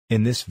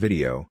In this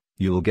video,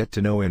 you will get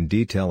to know in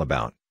detail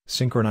about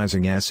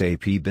synchronizing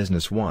SAP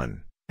Business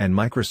One and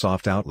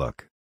Microsoft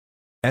Outlook.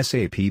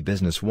 SAP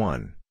Business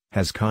One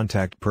has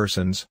contact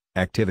persons,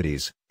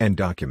 activities, and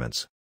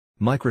documents.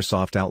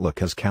 Microsoft Outlook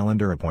has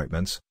calendar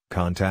appointments,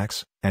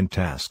 contacts, and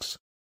tasks.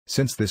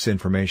 Since this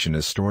information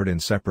is stored in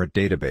separate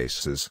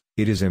databases,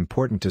 it is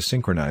important to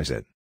synchronize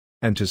it.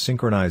 And to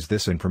synchronize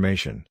this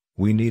information,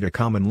 we need a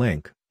common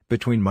link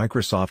between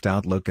Microsoft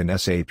Outlook and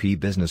SAP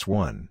Business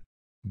One.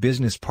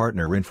 Business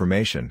partner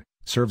information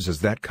serves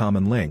as that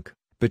common link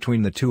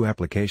between the two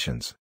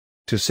applications.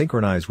 To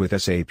synchronize with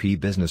SAP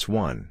Business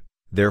One,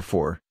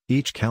 therefore,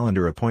 each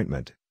calendar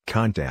appointment,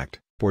 contact,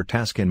 or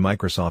task in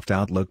Microsoft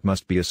Outlook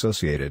must be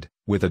associated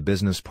with a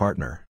business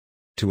partner.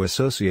 To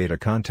associate a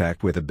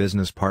contact with a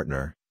business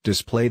partner,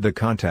 display the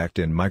contact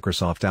in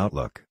Microsoft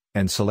Outlook,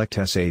 and select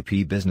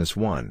SAP Business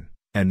One,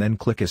 and then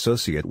click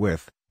Associate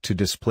With, to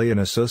display an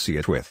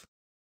associate with.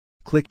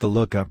 Click the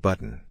Lookup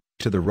button,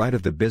 to the right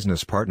of the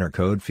Business Partner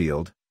Code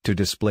field, to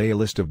display a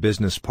list of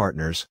business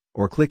partners,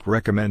 or click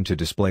Recommend to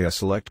display a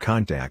select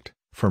contact,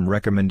 from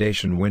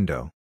Recommendation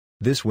window.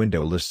 This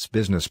window lists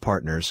business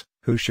partners,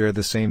 who share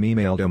the same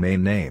email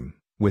domain name,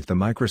 with the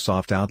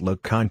Microsoft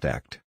Outlook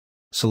contact.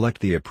 Select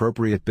the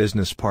appropriate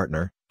business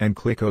partner, and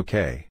click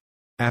OK.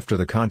 After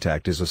the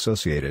contact is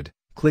associated,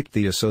 click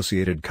the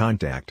associated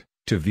contact,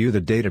 to view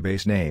the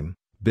database name,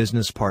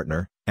 business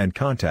partner, and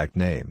contact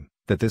name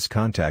that this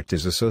contact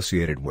is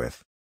associated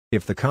with.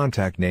 If the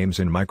contact names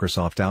in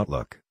Microsoft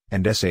Outlook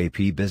and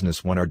SAP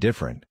Business One are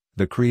different,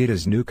 the Create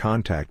as New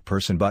Contact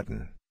Person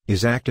button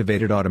is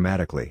activated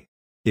automatically.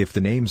 If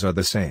the names are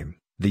the same,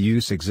 the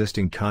Use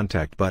Existing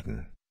Contact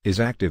button is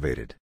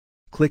activated.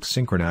 Click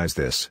Synchronize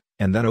this,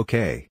 and then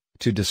OK,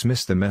 to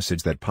dismiss the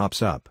message that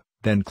pops up,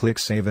 then click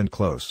Save and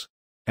Close.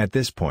 At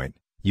this point,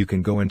 you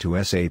can go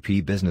into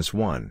SAP Business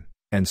One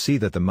and see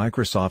that the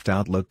Microsoft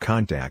Outlook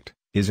contact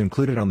is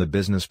included on the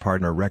business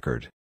partner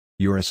record.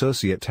 Your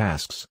associate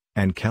tasks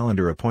and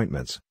calendar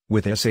appointments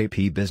with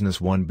SAP Business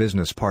One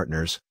business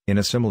partners in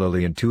a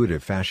similarly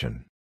intuitive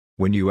fashion.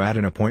 When you add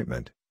an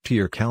appointment to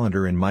your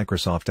calendar in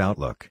Microsoft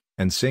Outlook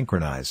and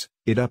synchronize,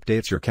 it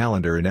updates your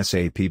calendar in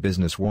SAP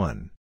Business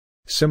One.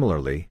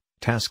 Similarly,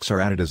 tasks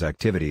are added as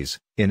activities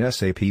in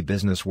SAP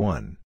Business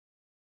One.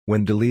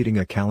 When deleting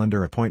a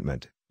calendar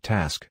appointment,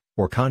 task,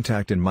 or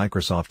contact in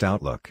Microsoft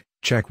Outlook,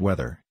 check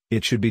whether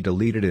it should be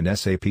deleted in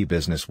SAP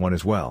Business One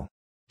as well.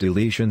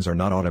 Deletions are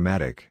not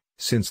automatic,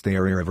 since they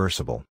are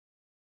irreversible.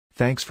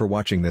 Thanks for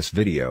watching this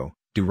video.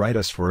 Do write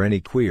us for any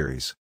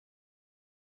queries.